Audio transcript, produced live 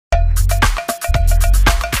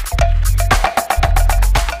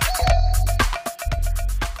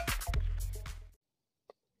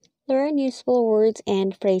Learn useful words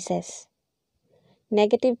and phrases.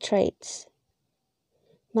 Negative traits.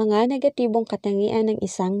 Mga negatibong katangian ng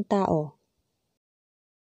isang tao.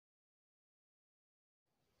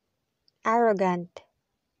 Arrogant,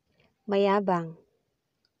 mayabang.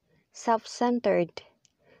 Self-centered,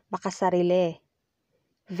 makasarili.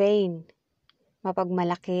 Vain,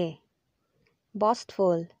 mapagmalaki.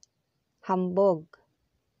 Boastful, hambog.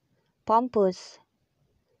 Pompous,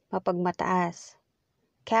 mapagmataas.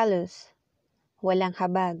 Callous, walang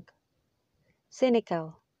habag.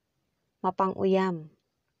 Cynical, mapang-uyam.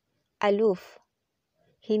 Aloof,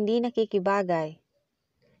 hindi nakikibagay.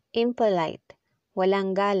 Impolite,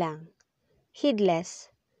 walang galang.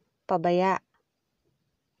 Heedless, pabaya.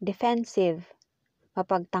 Defensive,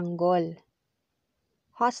 mapagtanggol.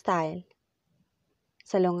 Hostile,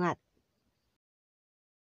 salungat.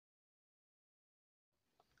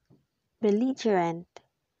 Belligerent,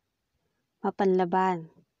 mapanlaban.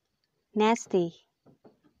 Nasty,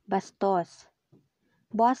 bastos.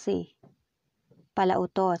 Bossy,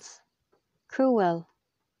 palautos. Cruel,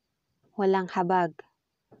 walang habag.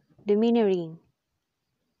 Domineering,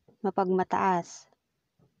 mapagmataas.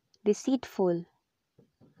 Deceitful,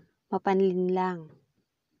 mapanlinlang.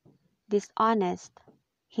 Dishonest,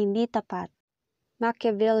 hindi tapat.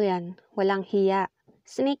 Machiavellian, walang hiya.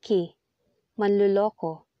 Sneaky,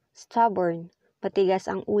 manluloko. Stubborn,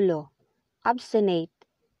 matigas ang ulo. Obstinate,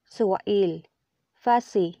 suwail.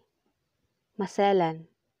 Fussy, maselan.